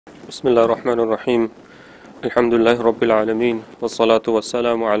Bismillah ar-Rahman ar-Rahim. Alhamdulillah Rabbil Alameen. Wassalatu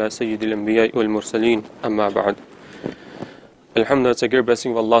wassalamu ala Sayyidil Anbiya wal Mursaleen. Amma ba'd. Alhamdulillah, it's a great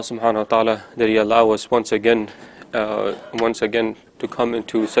blessing of Allah subhanahu wa ta'ala that He allow us once again to come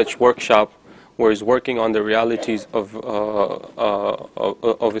into such workshop where He's working on the realities of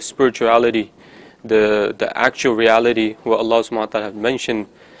spirituality, the actual reality what Allah subhanahu wa ta'ala have mentioned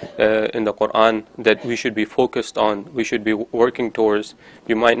in the Quran that we should be focused on, we should be working towards.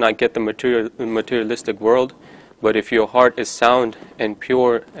 You might not get the materialistic world, but if your heart is sound and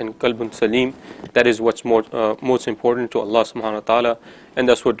pure and qalbun salim, that is what's most important to Allah subhanahu wa ta'ala, and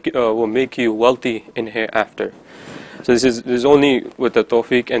that's what will make you wealthy in hereafter. So this is only with the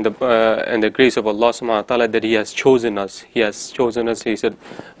tawfiq and the grace of Allah subhanahu wa ta'ala that He has chosen us. He has chosen us, He said,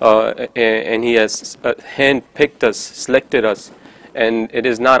 and He has hand-picked us, selected us, and it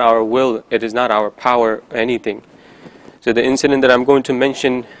is not our will, it is not our power, anything. So the incident that I'm going to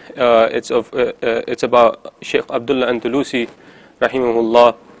mention, it's about Sheikh Abdullah Andalusi,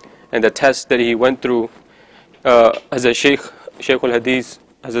 rahimahullah, and the test that he went through as a Sheikh al-Hadith,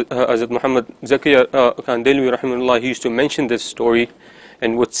 Hazrat Muhammad Tazkiya Kandilwi, rahimahullah. He used to mention this story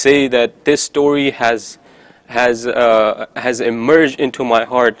and would say that this story has emerged into my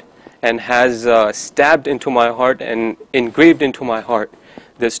heart and has stabbed into my heart and engraved into my heart,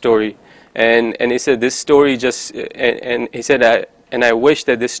 this story. And he said this story and he said, and I wish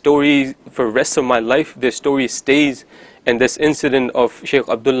that this story for the rest of my life, this story stays, and this incident of Sheikh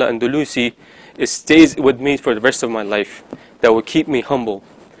Abdullah Andalusi, it stays with me for the rest of my life. That will keep me humble.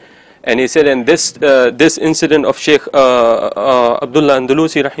 And he said, and this incident of Sheikh Abdullah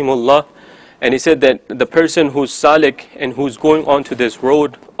Andalusi, rahimahullah, and he said that the person who's salik and who's going on to this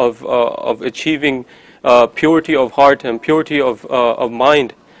road of achieving purity of heart and purity of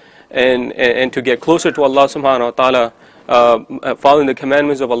mind, and to get closer to Allah subhanahu wa ta'ala, following the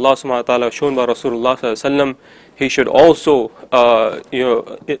commandments of Allah subhanahu wa ta'ala shown by Rasulullah sallallahu alaihi wasallam, he should also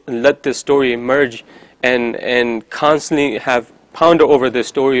let this story emerge and constantly have ponder over the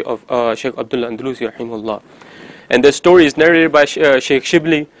story of Sheikh Abdullah Andalusi, rahimahullah. And this story is narrated by Sheikh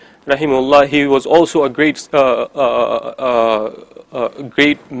Shibli, rahimahullah. He was also a great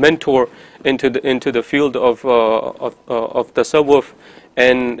mentor into the field of tasawwuf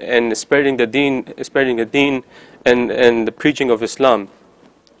and spreading the deen and the preaching of Islam.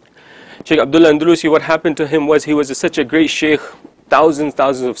 Sheikh Abdullah Andalusi, what happened to him was he was such a great sheikh. Thousands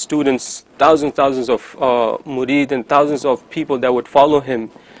of students, thousands of murid, and thousands of people that would follow him,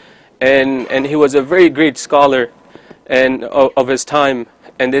 and he was a very great scholar and of his time.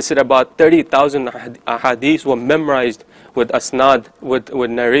 And they said about 30,000 hadiths were memorized with asnad, with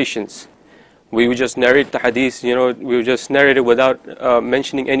narrations. We would just narrate the hadiths, we would just narrate it without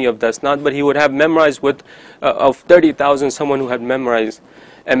mentioning any of the asnad, but he would have memorized of 30,000 someone who had memorized.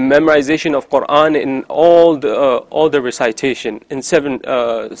 And memorization of Quran in all the recitation in seven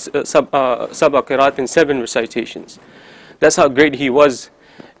qiraat in 7 recitations. That's how great he was,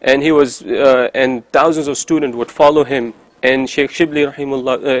 and and thousands of students would follow him. And Sheikh Shibli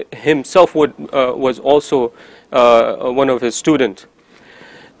rahimahullah himself was also one of his students.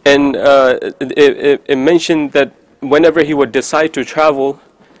 And it mentioned that whenever he would decide to travel,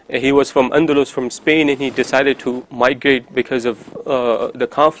 he was from Andalus, from Spain, and he decided to migrate because of the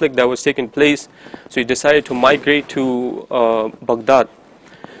conflict that was taking place. So he decided to migrate to Baghdad.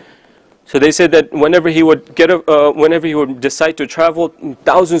 So they said that whenever he would decide to travel,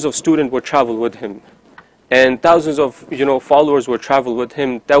 thousands of students would travel with him, and thousands of followers would travel with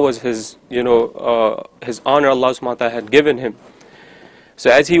him. That was his his honor Allah subhanahu wa ta'ala had given him. So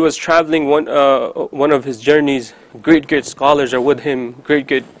as he was traveling one of his journeys, great scholars are with him,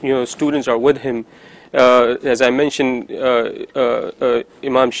 great students are with him. As I mentioned,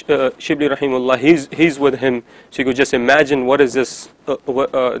 Imam Shibli rahimahullah, he's with him. So you could just imagine what is this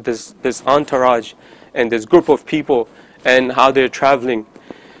entourage and this group of people and how they're traveling.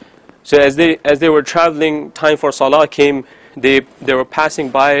 So as they were traveling, time for salah came. They were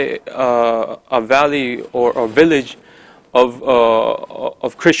passing by a valley or a village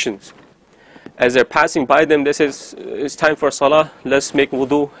of Christians. As they're passing by them, they says, it's time for salah, let's make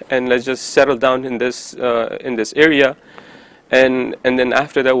wudu and let's just settle down in this area, and then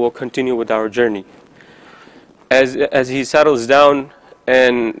after that we'll continue with our journey. As he settles down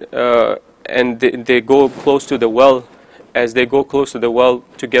and they go close to the well, as they go close to the well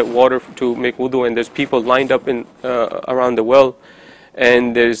to get water to make wudu, and there's people lined up around the well,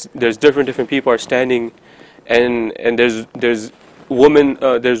 and there's different people are standing. And there's women,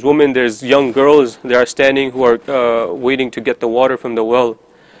 there's young girls that are standing who are waiting to get the water from the well.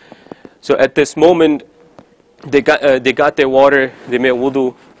 So at this moment, they got their water, they made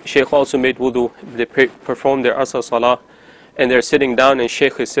wudu, Shaykh also made wudu. They performed their asr salah, and they're sitting down, and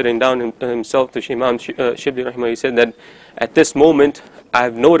Shaykh is sitting down himself. To Imam Shibli R.A, he said that at this moment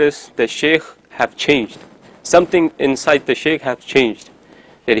I've noticed that Shaykh have changed. Something inside the Shaykh have changed.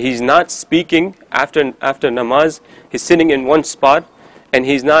 That he's not speaking after namaz. He's sitting in one spot, and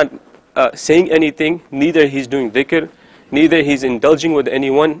he's not saying anything. Neither he's doing dhikr, neither he's indulging with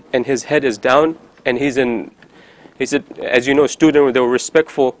anyone, and his head is down, and he said, as you know, students, they were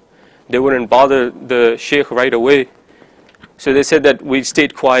respectful. They wouldn't bother the Shaykh right away. So they said that we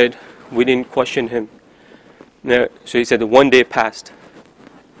stayed quiet. We didn't question him. So he said that one day passed.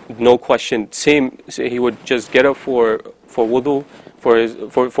 No question. Same. So he would just get up for wudu,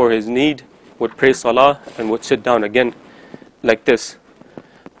 for his need, would pray salah, and would sit down again like this.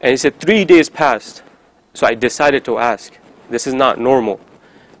 And he said 3 days passed. So I decided to ask. This is not normal.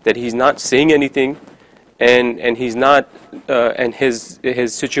 That he's not saying anything, and he's not, and his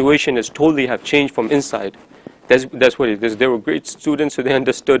situation is totally have changed from inside. That's what it is. They were great students, so they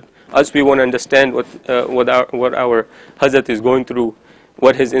understood. Us, we want to understand what our Hazrat is going through,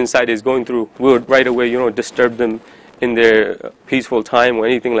 what his inside is going through. We would right away, disturb them in their peaceful time or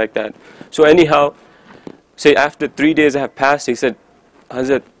anything like that. So anyhow, say after 3 days have passed, he said,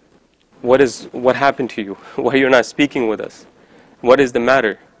 Hazrat, what happened to you? Why you're not speaking with us? What is the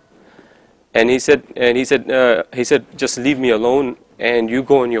matter? And he said, just leave me alone and you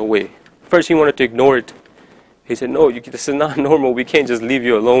go on your way. First he wanted to ignore it. He said, no, this is not normal. We can't just leave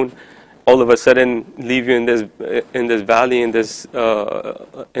you alone. All of a sudden, leave you in this valley, in this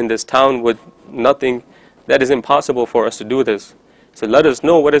town with nothing. That is impossible for us to do this. So let us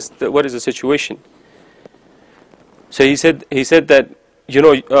know what is the situation. So he said that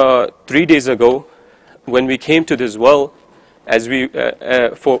 3 days ago, when we came to this well, as we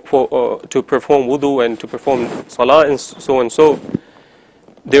to perform wudu and to perform salah and so.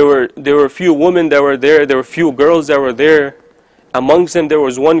 There were a few women that were there. There were a few girls that were there. Amongst them, there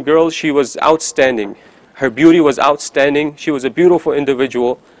was one girl. She was outstanding. Her beauty was outstanding. She was a beautiful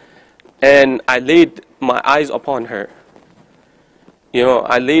individual, and I laid my eyes upon her.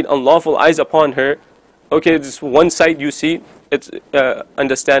 I laid unlawful eyes upon her. Okay, this one sight you see, it's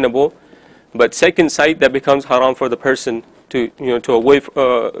understandable, but second sight, that becomes haram for the person to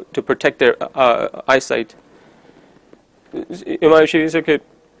to protect their eyesight. Imam Shibli said, okay,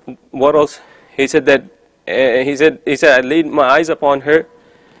 what else? He said that he said I laid my eyes upon her.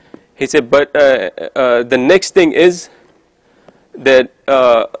 He said, but the next thing is that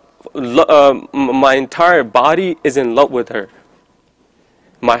my entire body is in love with her.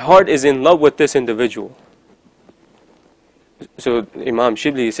 My heart is in love with this individual. So Imam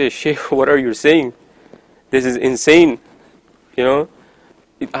Shibli says, Shaykh, what are you saying? This is insane.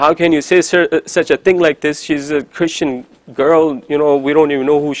 How can you say such a thing like this? She's a Christian girl, we don't even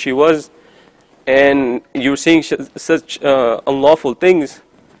know who she was, and you're saying such unlawful things.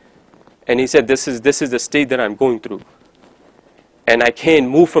 And he said, this is the state that I'm going through, and I can't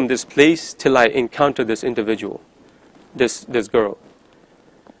move from this place till I encounter this individual, this girl.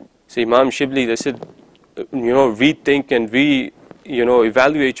 So Imam Shibli, they said, rethink and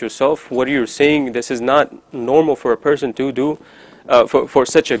evaluate yourself. What you're saying, this is not normal for a person to do, for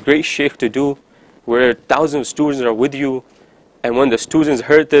such a great sheikh to do, where thousands of students are with you, and when the students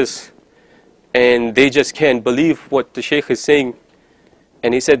heard this, and they just can't believe what the sheikh is saying,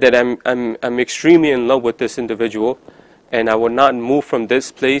 and he said that I'm extremely in love with this individual, and I will not move from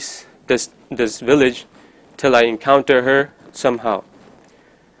this place, this village, till I encounter her somehow.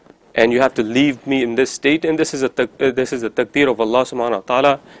 And you have to leave me in this state, and this is a taqdeer of Allah subhanahu wa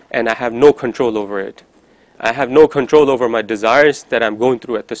ta'ala, and I have no control over it. I have no control over my desires that I'm going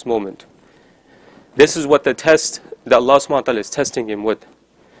through at this moment. This is what the test that Allah subhanahu wa ta'ala is testing him with.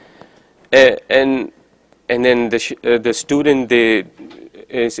 And then the student,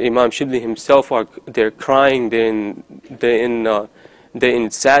 is Imam Shibli himself, they're crying, they're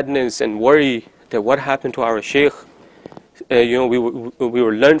in sadness and worry that what happened to our sheikh. We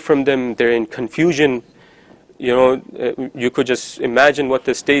were learned from them. They're in confusion. You could just imagine what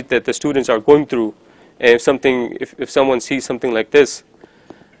the state that the students are going through. And if someone sees something like this,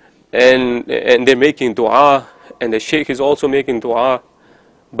 and they're making dua, and the sheikh is also making dua,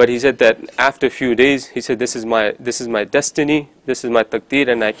 but he said that after a few days, he said, this is my destiny, this is my taqdeer,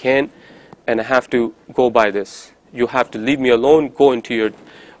 and I have to go by this. You have to leave me alone. Go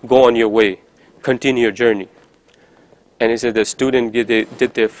on your way, continue your journey. And he said the student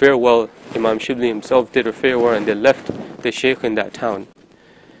did their farewell. Imam Shibli himself did a farewell, and they left the sheikh in that town.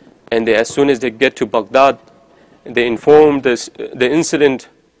 And as soon as they get to Baghdad, they informed the incident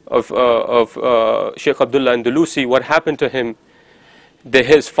of Sheikh Abdullah Andalusi, what happened to him.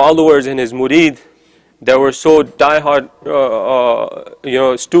 his followers and his murid, that were so diehard,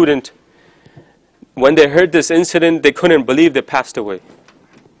 student, when they heard this incident, they couldn't believe they passed away.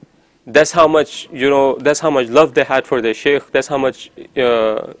 That's how much, that's how much love they had for their sheikh. That's how much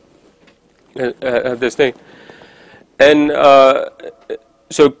this thing. And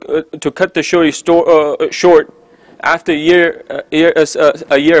so to cut the story short, after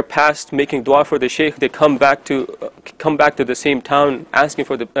a year passed making dua for the sheikh, they come back to the same town, asking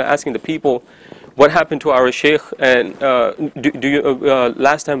the people, what happened to our sheikh? And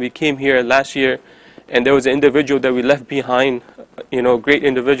last time we came here last year, and there was an individual that we left behind, great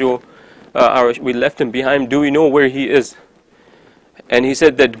individual. We left him behind. Do we know where he is? And he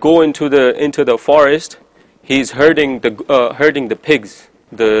said that go into the forest. He's herding the pigs.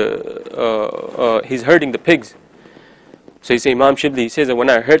 He's herding the pigs. So he said, Imam Shibli, he says that when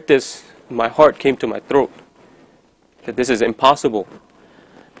I heard this, my heart came to my throat, that this is impossible.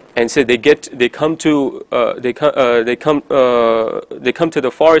 And said they come to the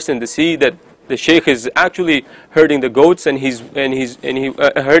forest and they see that the sheikh is actually herding the goats, and he's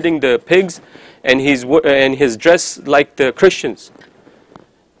herding the pigs, and he's dressed like the Christians.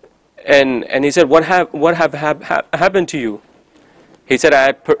 And he said, what have happened to you? He said,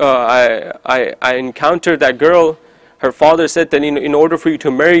 I encountered that girl. Her father said that in order for you to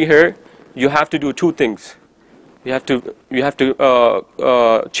marry her, you have to do two things. You have to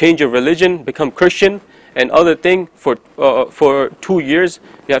change your religion, become Christian, and other thing for 2 years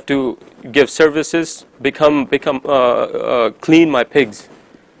you have to give services, become clean my pigs.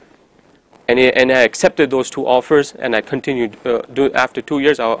 And I accepted those two offers, and I continued. After 2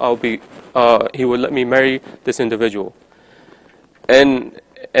 years, he would let me marry this individual. And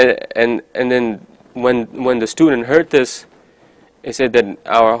then when the student heard this, he said that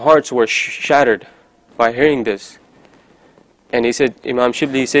our hearts were shattered by hearing this. And he said, Imam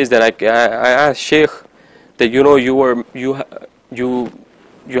Shibli says that I asked Sheikh that you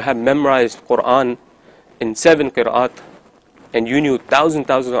have memorized Quran in 7 qira'at, and you knew thousands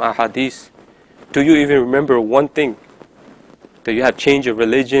of ahadith. Do you even remember one thing? That you have changed your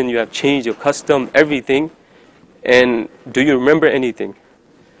religion, you have changed your custom, everything, and do you remember anything?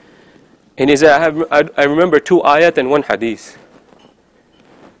 And he said, I remember 2 ayat and 1 hadith.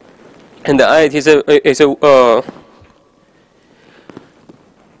 And the ayat, he said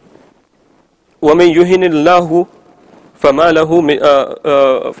وَمَنْ يُهِنِ اللَّهُ فَمَا لَهُ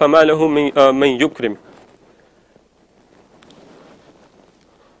مِنْ يُكْرِمُ.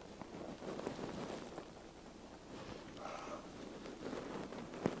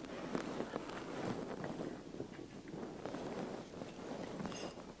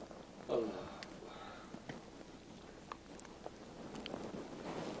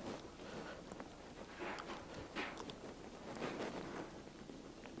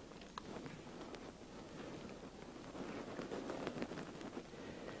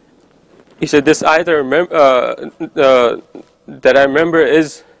 He said, this ayat that I remember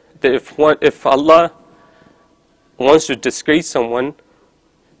is that if Allah wants to disgrace someone,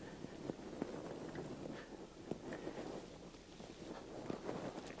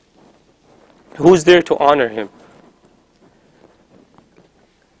 who's there to honor him?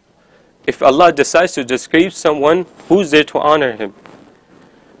 If Allah decides to disgrace someone, who's there to honor him?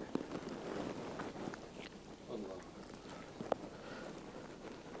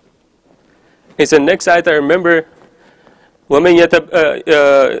 He said, next ayat I remember, وَمَنْ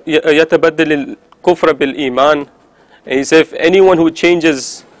يَتَبَدَّلِ الْكُفْرَ بِالْإِيمَانِ. And he said, if anyone who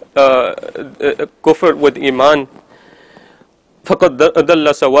changes kufr with iman, فَقَدْ ضَلَّ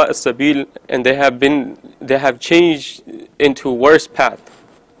سَوَاءَ السَّبِيلِ. And they have changed into worse path.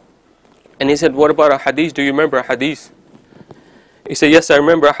 And he said, what about a hadith? Do you remember a hadith? He said, yes, I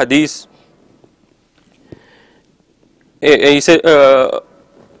remember a hadith.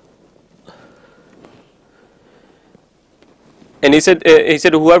 And he said,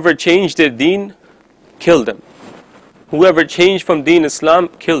 whoever changed their deen, kill them. Whoever changed from deen Islam,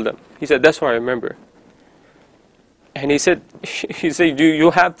 kill them. He said, that's what I remember. And he said, do you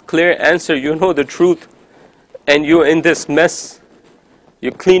have clear answer? You know the truth, and you're in this mess.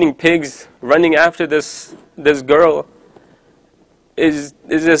 You're cleaning pigs, running after this girl. Is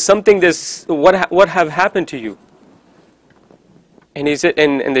there something what have happened to you? And he said,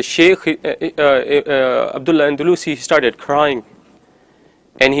 and the Sheikh Abdullah Andalusi, he started crying,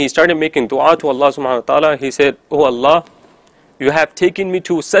 and he started making dua to Allah subhanahu wa ta'ala. He said, oh Allah, you have taken me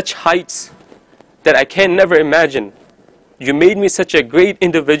to such heights that I can never imagine. You made me such a great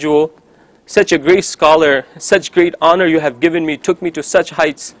individual, such a great scholar, such great honor you have given me, took me to such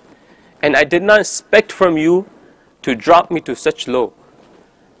heights, and I did not expect from you to drop me to such low.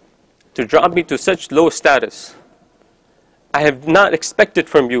 to drop me to such low status. I have not expected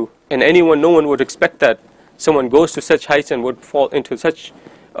from you, and no one would expect that someone goes to such heights and would fall into such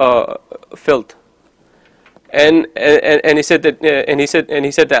filth. And he said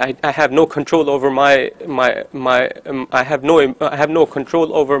that I have no control over I have no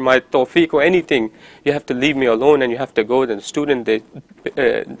control over my tawfiq or anything. You have to leave me alone, and you have to go. And the student, they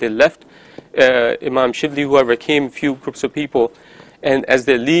left. Imam Shibli, whoever came, few groups of people, and as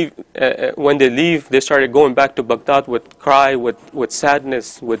they leave, when they leave, they started going back to Baghdad with cry, with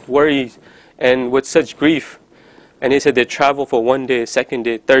sadness, with worries, and with such grief. And he said they travel for 1 day, second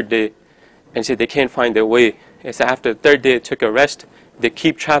day, third day, and said they can't find their way. He said after the third day, they took a rest. They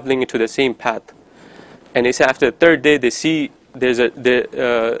keep traveling into the same path. And he said after the third day, they see there's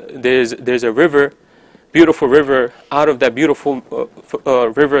a river, beautiful river. Out of that beautiful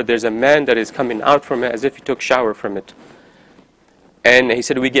river, there's a man that is coming out from it as if he took shower from it. And he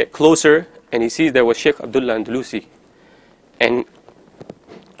said we get closer, and he sees there was Sheikh Abdullah Andalusi. And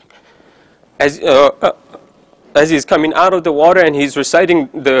as he's coming out of the water and he's reciting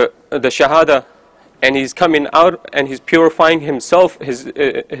the Shahada, and he's coming out and he's purifying himself,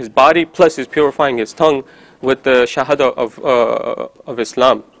 his body, plus he's purifying his tongue with the Shahada of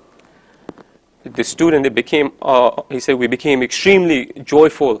Islam. The student, he said, we became extremely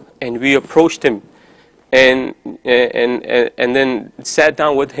joyful, and we approached him, and then sat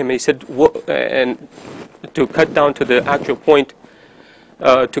down with him. He said, and to cut down to the actual point,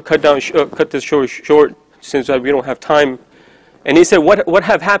 cut this short, since we don't have time. And he said, what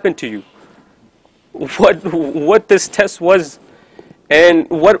have happened to you? What this test was, and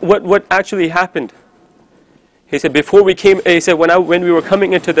what actually happened? He said, before we came, he said, when we were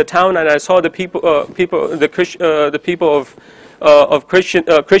coming into the town, and I saw the people of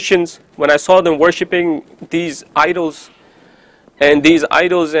Christians, when I saw them worshiping these idols, and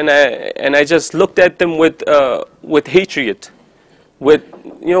I just looked at them with hatred, with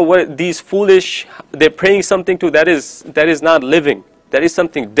what these foolish, they're praying something to that is not living, that is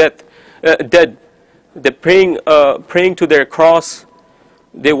something dead. They're praying to their cross.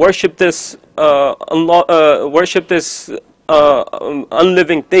 They worship this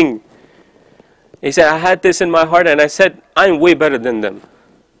unliving thing. He said, I had this in my heart, and I said, I'm way better than them.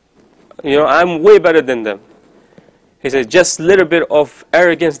 I'm way better than them. He said, just a little bit of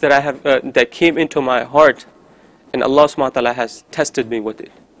arrogance that I have that came into my heart, and Allah subhanahu wa ta'ala has tested me with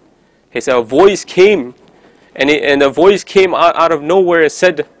it. He said, a voice came, and a voice came out of nowhere and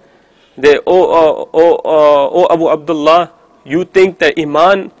said, O Abu Abdullah, you think that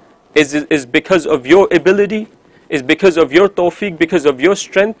Iman is because of your ability, is because of your tawfiq, because of your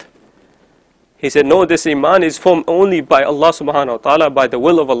strength? He said, no, this Iman is formed only by Allah subhanahu wa ta'ala, by the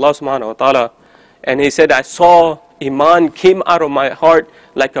will of Allah subhanahu wa ta'ala. And he said, I saw Iman came out of my heart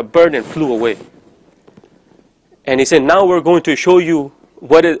like a bird and flew away. And he said, now we're going to show you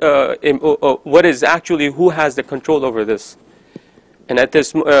what is actually, who has the control over this. And at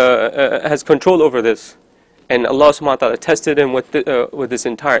this has control over this. And Allah subhanahu wa ta'ala tested him with this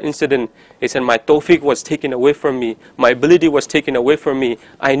entire incident. He said, my tawfiq was taken away from me. My ability was taken away from me.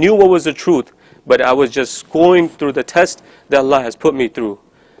 I knew what was the truth, but I was just going through the test that Allah has put me through.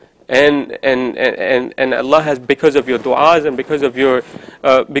 And Allah has, because of your du'as and because of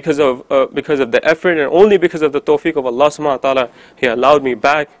the effort, and only because of the tawfiq of Allah subhanahu wa ta'ala, He allowed me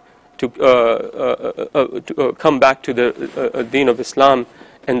back to come back to the deen of Islam,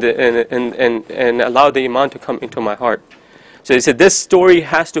 and allow the Iman to come into my heart. So he said, this story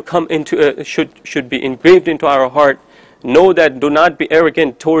has to come into, should be engraved into our heart. Know that, do not be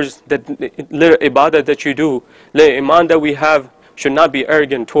arrogant towards the little ibadah that you do. The Iman that we have should not be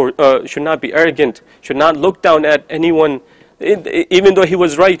arrogant, should not look down at anyone, even though he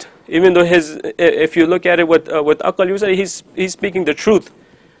was right, even though if you look at it with aql, you say he's speaking the truth.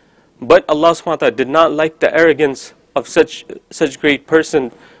 But Allah subhanahu wa ta'ala did not like the arrogance of such great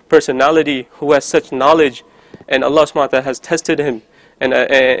personality who has such knowledge, and Allah subhanahu wa ta'ala has tested him and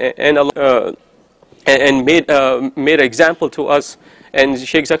made an example to us. And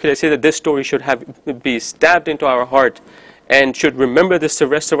Shaykh Zakaria said that this story should be stabbed into our heart, and should remember this the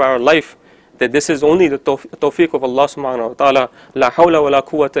rest of our life, that this is only the tawfiq of Allah subhanahu wa ta'ala. La hawla wa la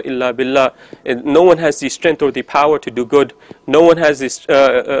quwwata illa billah. No one has the strength or the power to do good. No one has this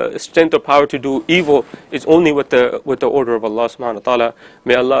strength or power to do evil. It's only with the order of Allah subhanahu wa ta'ala.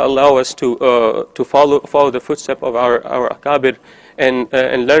 May Allah allow us to follow the footsteps of our akabir, and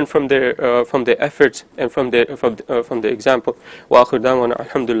learn from their efforts and from the example. Wa akhir da'wana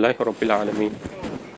alhamdulillahi rabbil alameen.